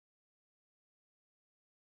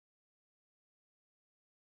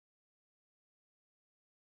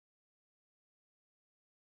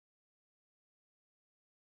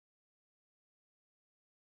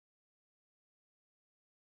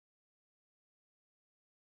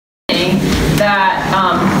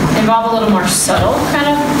involve a little more subtle kind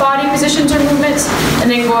of body positions or movements, and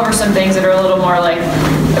then go over some things that are a little more like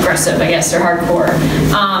aggressive, I guess, or hardcore.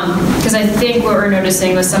 Because I think what we're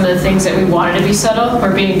noticing was some of the things that we wanted to be subtle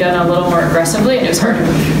were being done a little more aggressively, and it was hard to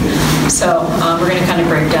move. So we're going to kind of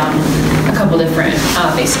break down a couple different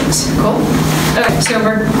basics. Cool? Okay, so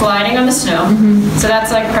we're gliding on the snow. So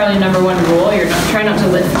that's like probably number one rule. You're try not to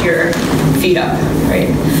lift your feet up, right?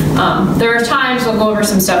 There are times we'll go over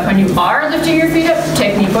some stuff when you are lifting your feet up,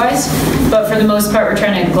 technique-wise, but for the most part, we're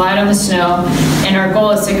trying to glide on the snow, and our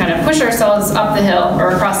goal is to kind of push ourselves up the hill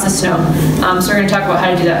or across the snow. So we're going to talk about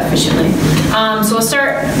how to do that efficiently. So we'll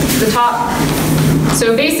start at the top.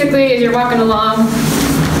 So basically, as you're walking along,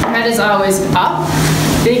 your head is always up.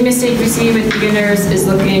 Big mistake we see with beginners is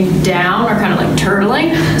looking down or kind of like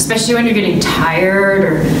turtling, especially when you're getting tired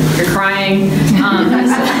or you're crying.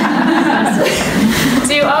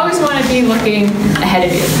 So you always want to be looking ahead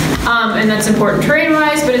of you. And that's important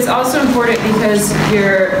terrain-wise, but it's also important because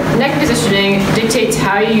your neck positioning dictates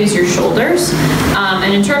how you use your shoulders.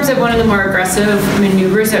 And in terms of one of the more aggressive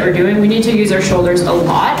maneuvers that we're doing, we need to use our shoulders a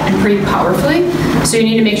lot and pretty powerfully. So you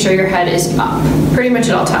need to make sure your head is up pretty much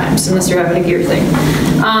at all times, unless you're having a gear thing.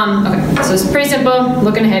 Okay, so it's pretty simple,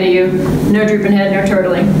 looking ahead of you, no drooping head, no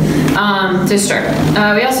turtling. To start.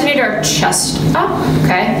 We also need our chest up,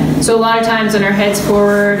 okay? So a lot of times when our head's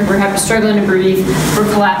forward, we're struggling to breathe,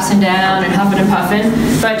 we're collapsing down and huffing and puffing.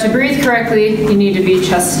 But to breathe correctly, you need to be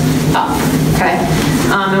chest up, okay?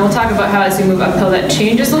 And we'll talk about how as we move uphill that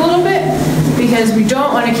changes a little bit, because we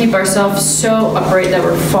don't want to keep ourselves so upright that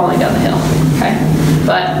we're falling down the hill, okay?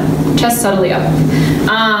 But chest subtly up.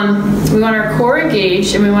 We want our core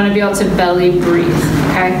engaged, and we want to be able to belly breathe,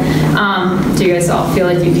 okay? Do you guys all feel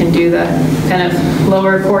like you can do the kind of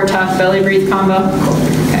lower core tuck belly breathe combo? Cool.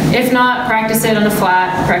 Okay. If not, practice it on the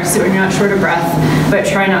flat, practice it when you're not short of breath, but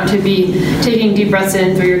try not to be taking deep breaths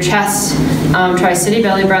in through your chest. Try steady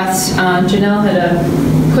belly breaths. Janelle had a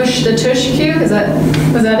push the tush cue. Was that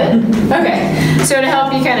it? Okay. So to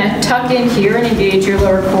help you kind of tuck in here and engage your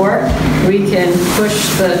lower core, we can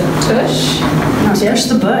push the tush. Push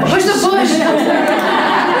the bush. Push the bush.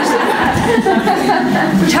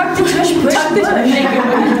 Tuck the tush, push the bush.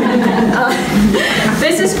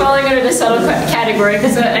 This is falling under the subtle category,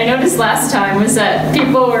 because what I noticed last time was that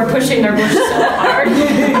people were pushing their bush so hard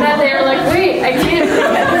that they were like, wait, I can't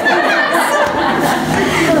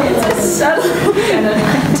It's a subtle kind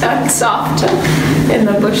of tuck, soft tuck in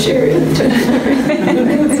the bush area.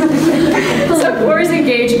 So core is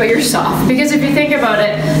engaged, but you're soft. Because if you think about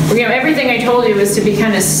it, you know, everything I told you was to be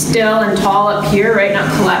kind of still and tall up here, right? Not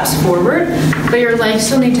collapse forward. But your legs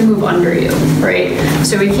still need to move under you, right?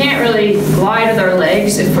 So we can't really glide with our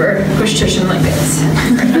legs if we're push-tushing like this.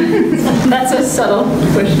 That's a subtle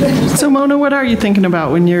push-tush. So Mona, what are you thinking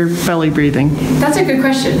about when you're belly breathing? That's a good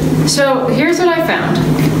question. So here's what I found.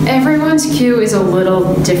 Everyone's cue is a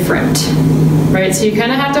little different, right? So you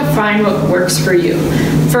kind of have to find what works for you.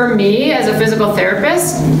 For me, as a physical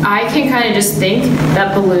therapist, I can kind of just think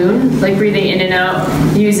that balloon, like breathing in and out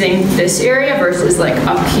using this area versus like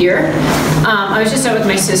up here. I was just out with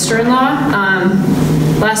my sister-in-law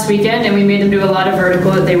last weekend, and we made them do a lot of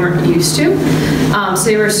vertical that they weren't used to. So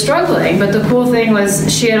they were struggling, but the cool thing was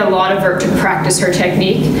she had a lot of work to practice her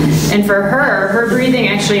technique. And for her, her breathing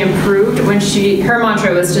actually improved when her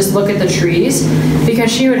mantra was just look at the trees, because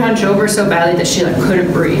she would hunch over so badly that she like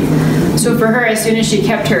couldn't breathe. So for her, as soon as she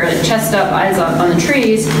kept her like, chest up, eyes on the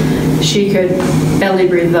trees, she could belly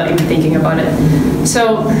breathe without even thinking about it.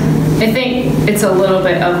 So I think it's a little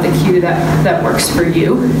bit of the cue that works for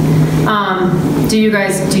you. Do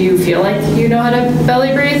you feel like you know how to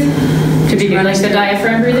belly breathe? Could be like the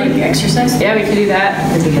diaphragm breathing? Like exercise? Yeah, we could do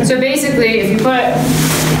that. So basically, if you put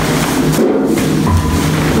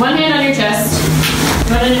one hand on your chest,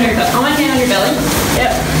 one hand on your belly.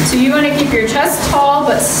 Yep. So you want to keep your chest tall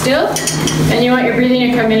but still, and you want your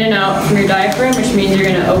breathing to come in and out from your diaphragm, which means you're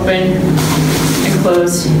going to open and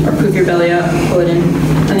close, or poof your belly out, pull it in.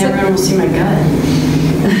 And everyone will see my gut.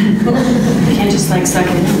 I can't just like suck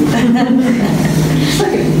it in.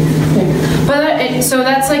 But so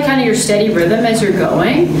that's like kind of your steady rhythm as you're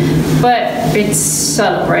going, but it's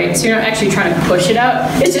subtle, right? So you're not actually trying to push it out.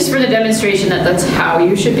 It's just for the demonstration that that's how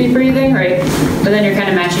you should be breathing, right? But then you're kind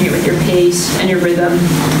of matching it with your pace and your rhythm.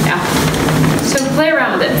 Yeah. So play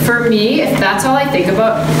around with it. For me, if that's all I think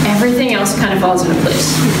about, everything else kind of falls into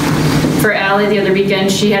place. For Allie the other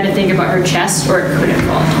weekend, she had to think about her chest or it couldn't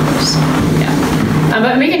fall into place. Yeah.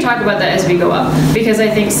 But we can talk about that as we go up, because I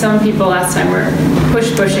think some people last time were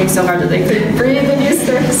pushing so hard that they couldn't breathe and use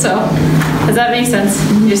their, so does that make sense?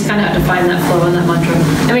 You just kind of have to find that flow and that mantra.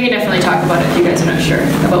 And we can definitely talk about it if you guys are not sure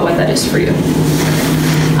about what that is for you.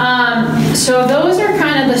 So those are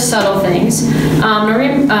kind of the subtle things.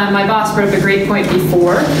 Noreen, my boss brought up a great point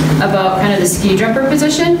before about kind of the ski jumper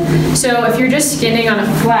position. So if you're just skinning on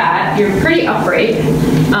a flat, you're pretty upright,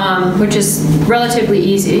 which is relatively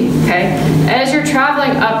easy, okay? As you're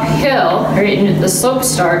traveling uphill, right, and the slope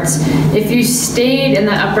starts, if you stayed in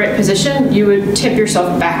that upright position, you would tip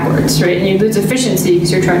yourself backwards, right? And you lose efficiency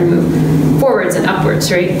because you're trying to move forwards and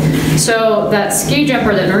upwards, right? So that ski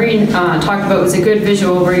jumper that Noreen talked about was a good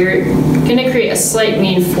visual where you're gonna create a slight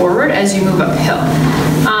lean forward as you move uphill.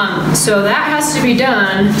 So that has to be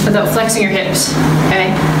done without flexing your hips,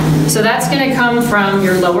 okay? So that's gonna come from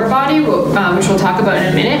your lower body, which we'll talk about in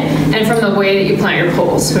a minute, and from the way that you plant your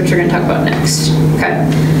poles, which we're gonna talk about next, okay?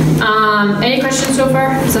 Any questions so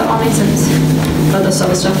far? Does that all make sense about this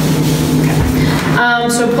other stuff? Okay.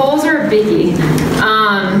 So poles are a biggie.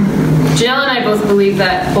 Janelle and I both believe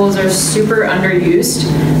that poles are super underused,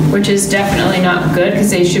 which is definitely not good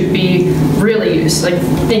because they should be really used. Like,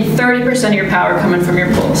 think 30% of your power coming from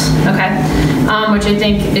your poles, okay? Which I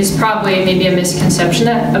think is probably maybe a misconception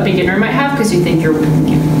that a beginner might have because you think you're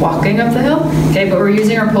walking up the hill, okay? But we're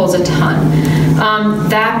using our poles a ton.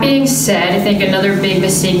 That being said, I think another big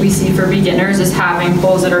mistake we see for beginners is having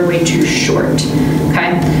poles that are way too short,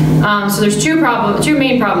 okay? So there's two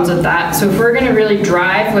main problems with that. So if we're gonna really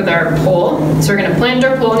drive with our pole, so we're gonna plant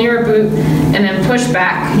our pole near our boot and then push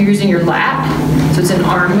back using your lat, so it's an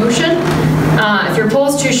arm motion. If your pole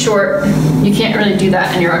is too short, you can't really do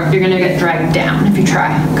that and you're gonna get dragged down if you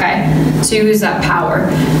try, okay? So you lose that power.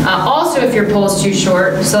 Also, if your pole is too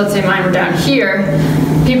short, so let's say mine were down here,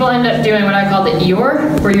 people end up doing what I call the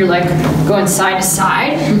Eeyore, where you're like going side to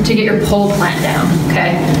side to get your pole plant down,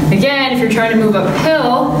 okay? Again, if you're trying to move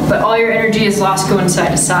uphill, but all your energy is lost going side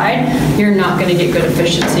to side, you're not gonna get good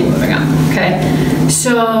efficiency moving up, okay?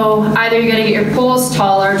 So either you gotta get your poles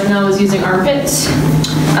taller, Janelle was using armpits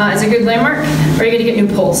as a good landmark, or you gotta get new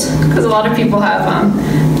poles, because a lot of people have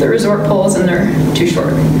the resort poles and they're too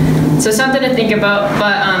short. So something to think about,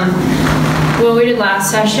 but what we did last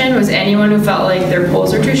session was anyone who felt like their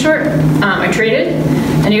poles are too short, I traded,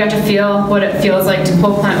 and you got to feel what it feels like to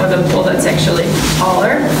pole plant with a pole that's actually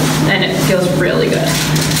taller, and it feels really good.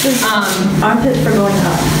 Armpit for going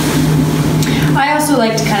up. I also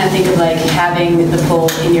like to kind of think of like having the pole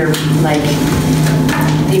in your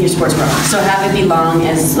sports bra. So have it be long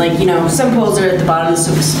as, like, you know, some poles are at the bottom of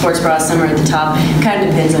the sports bra, some are at the top. Kind of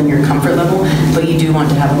depends on your comfort level, but you do want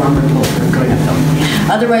to have a longer pole for going uphill.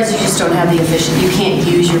 Otherwise, you just don't have the efficiency. You can't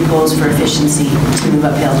use your poles for efficiency to move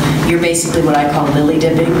uphill. You're basically what I call lily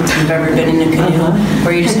dipping. If you've ever been in a canoe,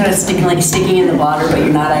 where you're just kind of sticking in the water, but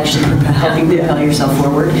you're not actually helping propel yourself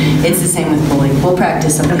forward. It's the same with pulling. We'll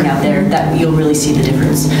practice something out there that you'll really see the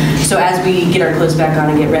difference. So as we get our clothes back on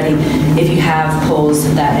and get ready, if you have poles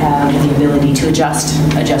that have the ability to adjust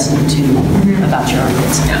them to about your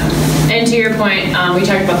armpits. Yeah. And to your point, we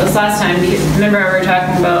talked about this last time. Remember we were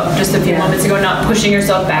talking about just a few moments ago, not pushing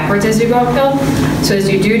yourself backwards as you go uphill. So as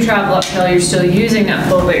you do travel uphill, you're still using that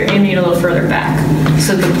pole, but you're aiming it a little further back.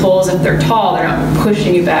 So the poles, if they're tall, they're not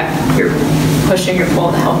pushing you back. You're pushing your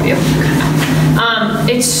pole to help you.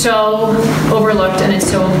 It's so overlooked and it's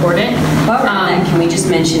so important. While we're on that, can we just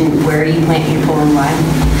mention where you plant your pole and why?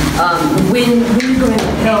 When you're going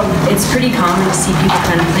uphill, it's pretty common to see people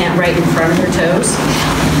kind of plant right in front of their toes.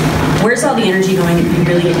 Where's all the energy going if you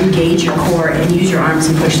really engage your core and use your arms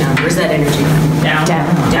and push down? Where's that energy going? Down.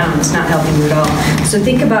 Down. It's not helping you at all. So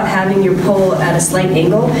think about having your pole at a slight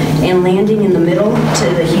angle and landing in the middle to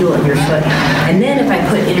the heel of your foot. And then if I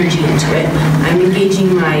put energy into it, I'm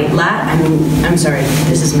engaging my lat. I'm sorry,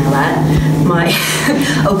 this is my lat. My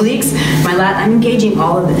obliques, my lat. I'm engaging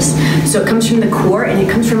all of this. So it comes from the core and it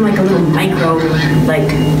comes from like a little micro, like,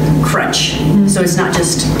 crunch. So it's not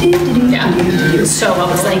just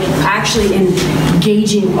So it's like actually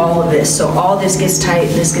engaging all of this. So all this gets tight,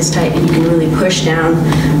 and you can really push down,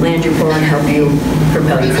 land your pole, and help you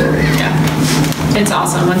propel you forward. Yeah, it's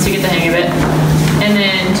awesome once you get the hang of it. And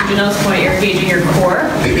then to Janelle's point, you're engaging your core.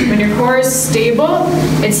 When your core is stable,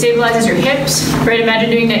 it stabilizes your hips. Right?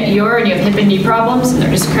 Imagine doing that Eeyore and you have hip and knee problems, and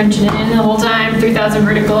they're just crunching it in the whole time, 3,000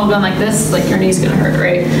 vertical, going like this, like your knee's gonna hurt,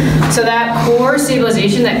 right? So that core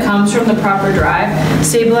stabilization that comes from the proper drive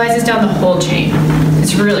stabilizes down the whole chain.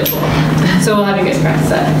 It's really cool. So we'll have you guys practice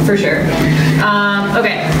that for sure.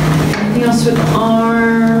 Okay. Anything else with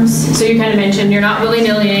arms? So you kind of mentioned you're not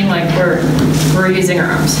willy-nillying, like we're using our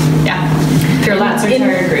arms. Yeah. If your lats are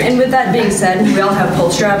tired, great. And with that being said, we all have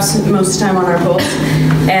pull straps most of the time on our poles.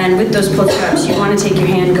 And with those pull straps, you want to take your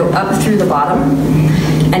hand, go up through the bottom,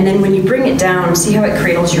 and then when you bring it down, see how it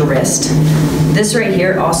cradles your wrist? This right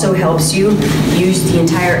here also helps you use the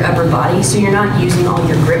entire upper body, so you're not using all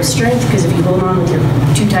your grip strength, because if you hold on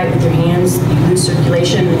too tight with your hands, you lose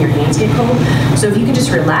circulation and your hands get cold. So if you can just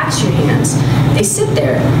relax your hands, they sit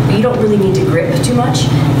there, but you don't really need to grip too much,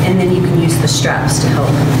 and then you can use the straps to help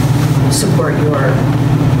support your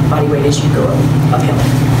body weight as you go uphill.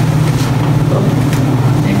 Cool.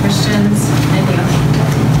 Any questions? Anything else?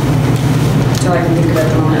 That's all I can think of at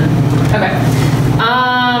the moment. Okay.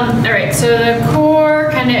 All right, so the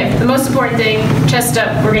core, kind of the most important thing, chest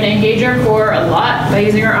up, we're gonna engage our core a lot by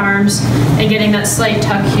using our arms and getting that slight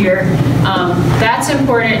tuck here. That's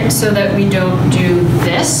important so that we don't do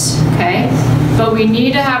this, okay? But we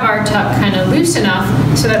need to have our tuck kind of loose enough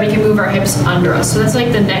so that we can move our hips under us. So that's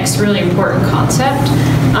like the next really important concept.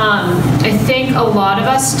 I think a lot of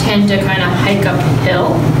us tend to kind of hike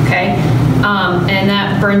uphill, okay? And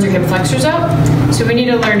that burns your hip flexors out. So we need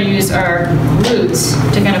to learn to use our glutes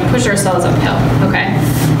to kind of push ourselves uphill, okay?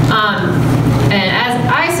 And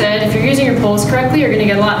as I said, if you're using your poles correctly, you're gonna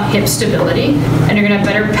get a lot of hip stability and you're gonna have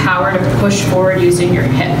better power to push forward using your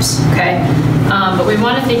hips, okay? But we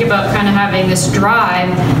wanna think about kind of having this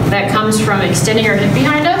drive that comes from extending our hip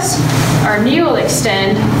behind us. Our knee will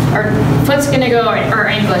extend, our foot's gonna go, or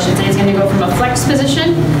ankle I should say, is gonna go from a flex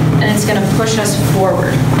position and it's gonna push us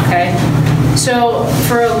forward, okay? So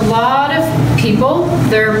for a lot of people,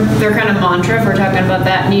 their kind of mantra, if we're talking about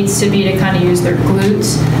that, needs to be to kind of use their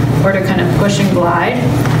glutes or to kind of push and glide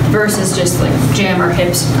versus just like jam our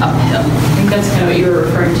hips uphill. I think that's kind of what you were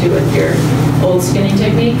referring to with your old skinning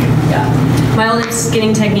technique. Yeah. My old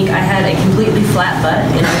skinning technique, I had a completely flat butt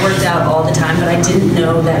and I worked out all the time, but I didn't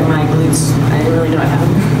know that my glutes, I didn't really know I had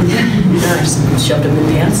them. I just shoved them in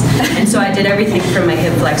pants. And so I did everything from my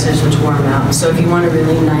hip flexors, which wore them out. So if you want a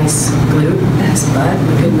really nice glute, nice butt,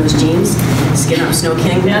 look in those jeans, skin up Snow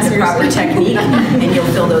King, Yeah, the proper technique, and you'll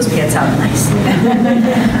fill those pants out nicely.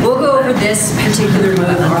 We'll go over this particular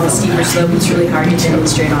move on the steeper slope. It's really hard to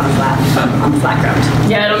demonstrate on the flat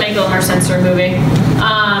ground. Yeah, it'll make a little more sense for moving.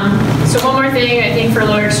 So one more thing, I think for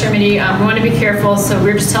lower extremity, we want to be careful. So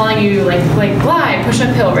we're just telling you like glide, push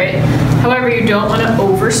uphill, right? However, you don't want to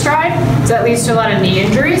overstride, because that leads to a lot of knee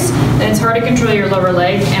injuries, and it's hard to control your lower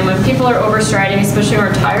leg. And when people are overstriding, especially when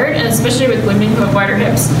we're tired, and especially with women who have wider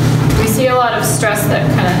hips, we see a lot of stress that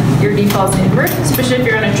kind of your knee falls inward, especially if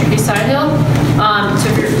you're on a tricky side hill. So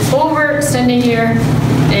if you're overextending here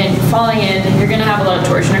and falling in, you're going to have a lot of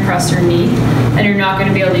torsion across your knee, and you're not going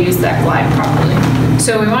to be able to use that glide properly.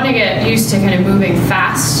 So we want to get used to kind of moving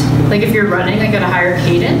fast, like if you're running, like at a higher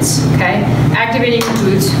cadence, okay? Activating your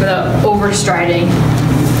glutes without overstriding.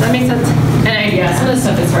 Does that make sense? And yeah, some of the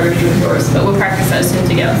stuff is harder to do indoors, but we'll practice that as soon as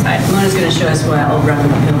we get outside. Mona's going to show us why I'll run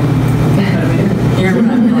uphill. You're going to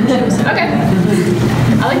run uphill. Okay.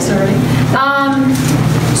 I like sorority.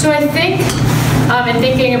 So I think, in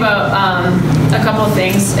thinking about a couple of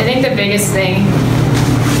things, I think the biggest thing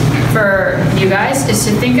for you guys is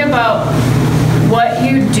to think about what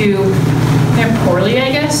you do kind of poorly,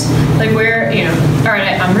 I guess. Like where, you know, all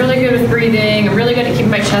right, I'm really good with breathing, I'm really good at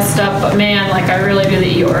keeping my chest up, but man, like I really do the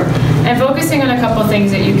Eeyore. And focusing on a couple of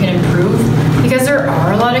things that you can improve, because there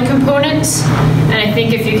are a lot of components. And I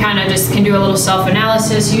think if you kind of just can do a little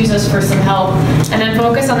self-analysis, use us for some help, and then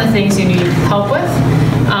focus on the things you need help with.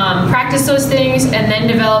 Practice those things, and then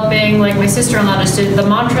developing, like my sister-in-law just did, the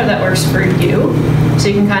mantra that works for you. So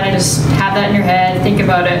you can kind of just have that in your head, think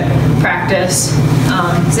about it, practice.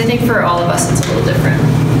 Because I think for all of us, it's a little different.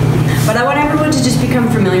 But I want everyone to just become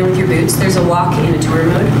familiar with your boots. There's a walk in a tour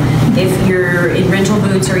mode. If you're in rental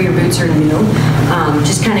boots or your boots are new,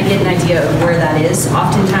 just kind of get an idea of where that is.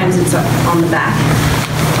 Oftentimes it's up on the back.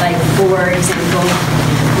 Like for example,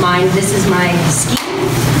 this is my ski.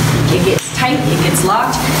 It gets tight, it gets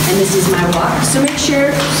locked, and this is my walk. So make sure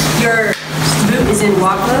your boot is in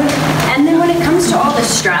walk mode. And then when it comes to all the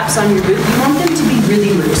straps on your boot, you want them to be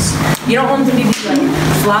really loose. You don't want them to be like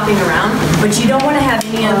flopping around, but you don't want to have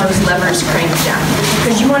any of those levers cranked down,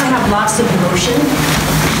 because you want to have lots of motion,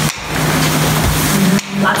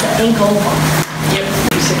 lots of ankle. Yep.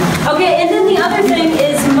 Okay, and then the other thing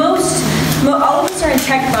is all of us are in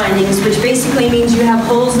tech bindings, which basically means you have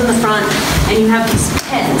holes in the front and you have these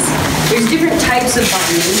pens. There's different types of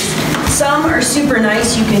bindings. Some are super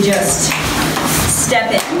nice, you can just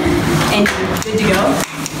step in and you're good to go.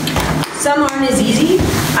 Some aren't as easy.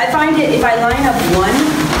 I find it if I line up one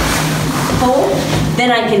hole,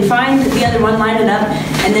 then I can find the other one, line it up,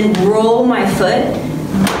 and then roll my foot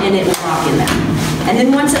and it will lock in there. And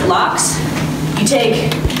then once it locks, you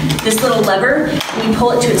take this little lever and you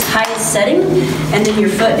pull it to its highest setting, and then your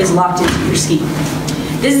foot is locked into your ski.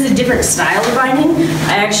 This is a different style of binding.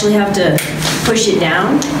 I actually have to push it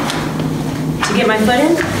down to to get my foot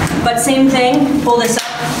in. But same thing, pull this up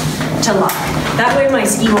to lock. That way my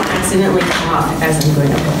ski won't accidentally come off as I'm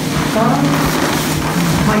going uphill.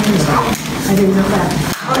 I didn't know that.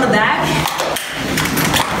 On the back,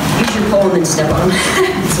 use your pole and then step on them.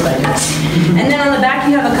 That's what I do. And then on the back,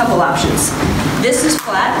 you have a couple options. This is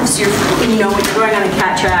flat, so when you're going on a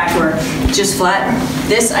cat track or just flat.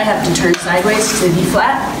 This I have to turn sideways to be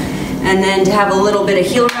flat. And then to have a little bit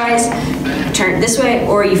of heel rise, turn it this way,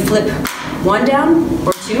 or you flip one down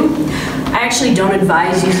or two. I actually don't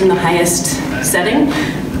advise using the highest setting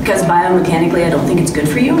because biomechanically I don't think it's good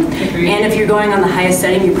for you. And if you're going on the highest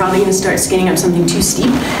setting, you're probably going to start skinning up something too steep,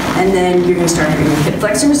 and then you're going to start hurting your hip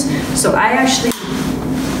flexors. So I actually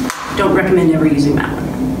don't recommend ever using that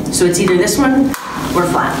one. So it's either this one or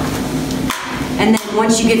flat. And then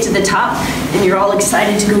once you get to the top and you're all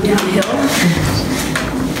excited to go downhill,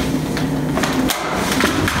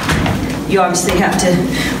 you obviously have to,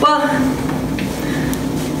 well,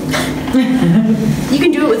 you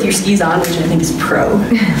can do it with your skis on, which I think is pro.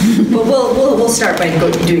 But we'll start by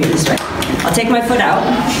doing it this way. I'll take my foot out,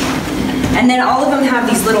 and then all of them have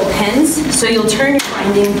these little pins, so you'll turn your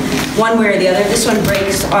binding one way or the other. This one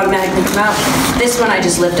breaks, automatically come out. This one I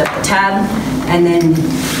just lift up the tab, and then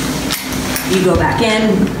you go back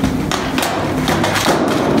in,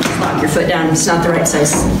 just lock your foot down. It's not the right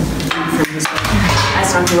size for this one.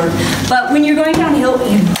 That's not gonna work. But when you're going downhill,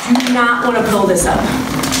 you do not want to pull this up.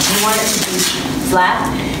 You want it to be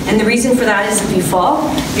flat, and the reason for that is if you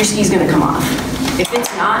fall, your ski's going to come off. If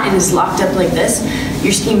it's not and is locked up like this,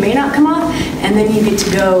 your ski may not come off, and then you get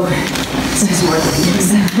to go, this is more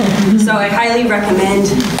than this. So I highly recommend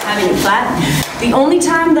having it flat. The only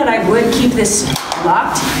time that I would keep this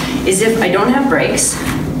locked is if I don't have brakes,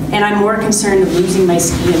 and I'm more concerned of losing my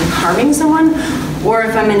ski and harming someone, or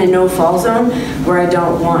if I'm in a no-fall zone where I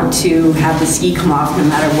don't want to have the ski come off no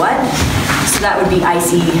matter what. So that would be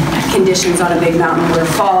icy conditions on a big mountain where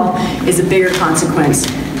fall is a bigger consequence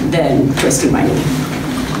than twisting my knee.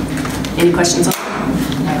 Any questions on that?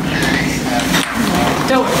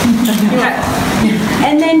 Don't.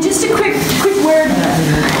 And then just a quick word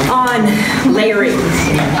on layering.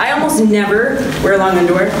 I almost never wear long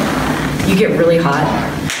underwear. You get really hot.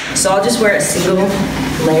 So I'll just wear a single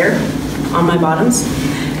layer on my bottoms.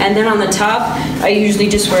 And then on the top, I usually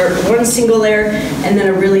just wear one single layer and then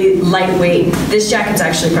a really lightweight. This jacket's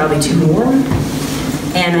actually probably too warm,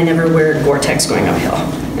 and I never wear Gore-Tex going uphill.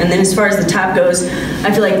 And then as far as the top goes,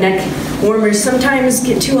 I feel like neck warmers sometimes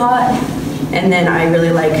get too hot, and then I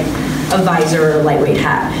really like a visor or a lightweight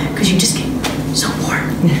hat, because you just get so warm.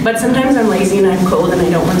 But sometimes I'm lazy and I'm cold and I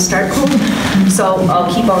don't want to start cold, so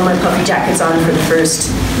I'll keep all my puffy jackets on for the first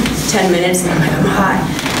 10 minutes, and I'm like, I'm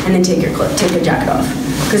hot, and then take your jacket off.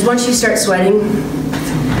 Because once you start sweating,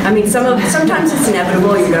 I mean, sometimes it's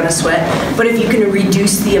inevitable, you're gonna sweat, but if you can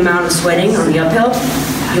reduce the amount of sweating on the uphill,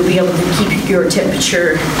 you'll be able to keep your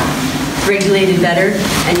temperature regulated better,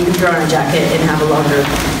 and you can throw on a jacket and have a longer,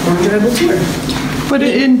 more enjoyable tour. But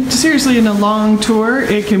seriously, in a long tour,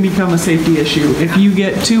 it can become a safety issue. If you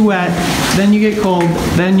get too wet, then you get cold,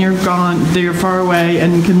 then you're gone, you're far away,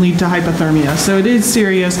 and can lead to hypothermia. So it is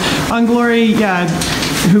serious. On Glory, yeah,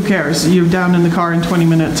 who cares? You're down in the car in 20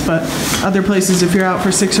 minutes, but other places, if you're out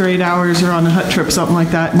for 6 or 8 hours or on a hut trip, something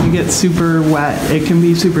like that, and you get super wet, it can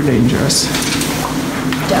be super dangerous.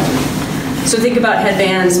 Definitely. So think about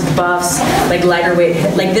headbands, buffs, like lighter weight,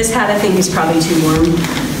 like this hat I think is probably too warm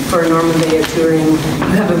for a normal day of touring.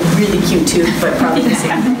 You have a really cute tooth, but probably the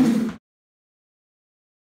same thing.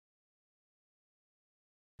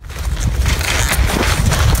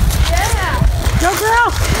 Yeah! Go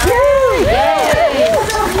girl! Yay! Yay!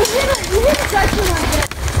 You hit it actually like this.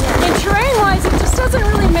 And terrain-wise, it just doesn't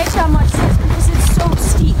really make that much sense because it's so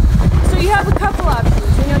steep. So you have a couple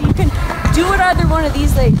options. You know, you can do what either one of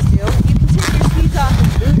these ladies do. You can take your skis off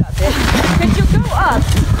and boot up it. Because you'll go up,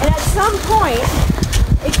 and at some point,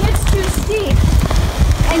 it gets too steep,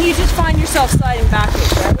 and you just find yourself sliding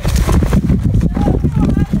backwards, right?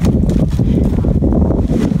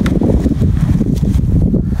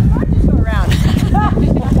 You might just go around.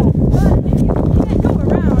 But if you can't go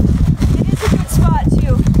around, it is a good spot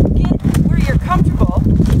to get where you're comfortable,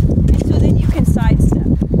 and so then you can sidestep.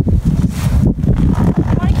 You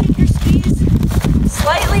want to keep your skis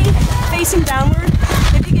slightly facing downward.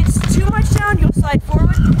 If it gets too much down, you'll slide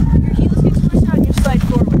forward. Your heels get pushed out, and you slide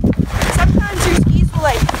forward. Sometimes your skis will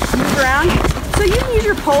like move around, so you can use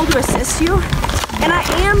your pole to assist you. And I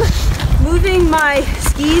am moving my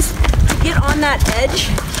skis to get on that edge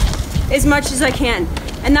as much as I can.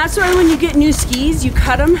 And that's why when you get new skis, you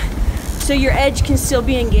cut them so your edge can still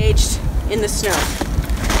be engaged in the snow.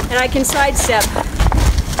 And I can sidestep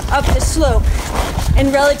up the slope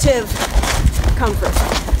in relative comfort.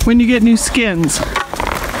 When you get new skins.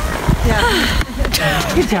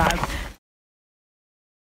 Yeah. Good job.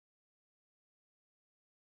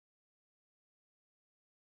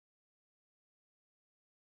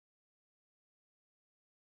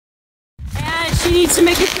 And she needs to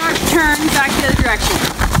make a sharp turn back the other direction.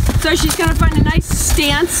 So she's going to find a nice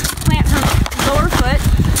stance, plant her lower foot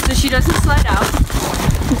so she doesn't slide out.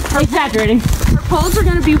 Exaggerating. Her poles are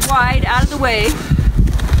going to be wide out of the way.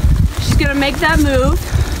 She's going to make that move.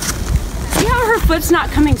 See how her foot's not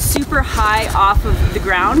coming super high off of the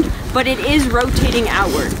ground, but it is rotating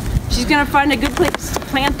outward. She's going to find a good place to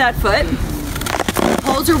plant that foot.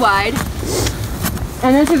 Poles are wide.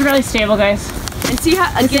 And this is really stable, guys. And see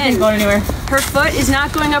how, This again, isn't going anywhere. her foot is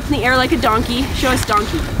not going up in the air like a donkey. Show us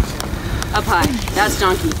donkey. Up high. That's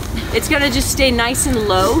donkey. It's going to just stay nice and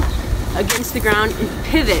low against the ground and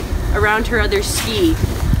pivot around her other ski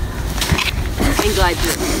and glide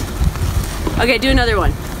through. Okay, do another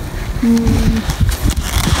one.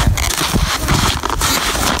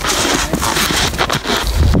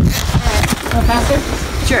 Go faster?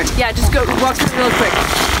 Sure. Yeah, just go walk through real quick.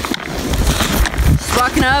 Just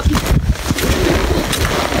walking up.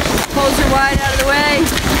 Poles are wide out of the way.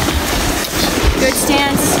 Good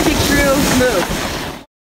stance. Kick through. Move.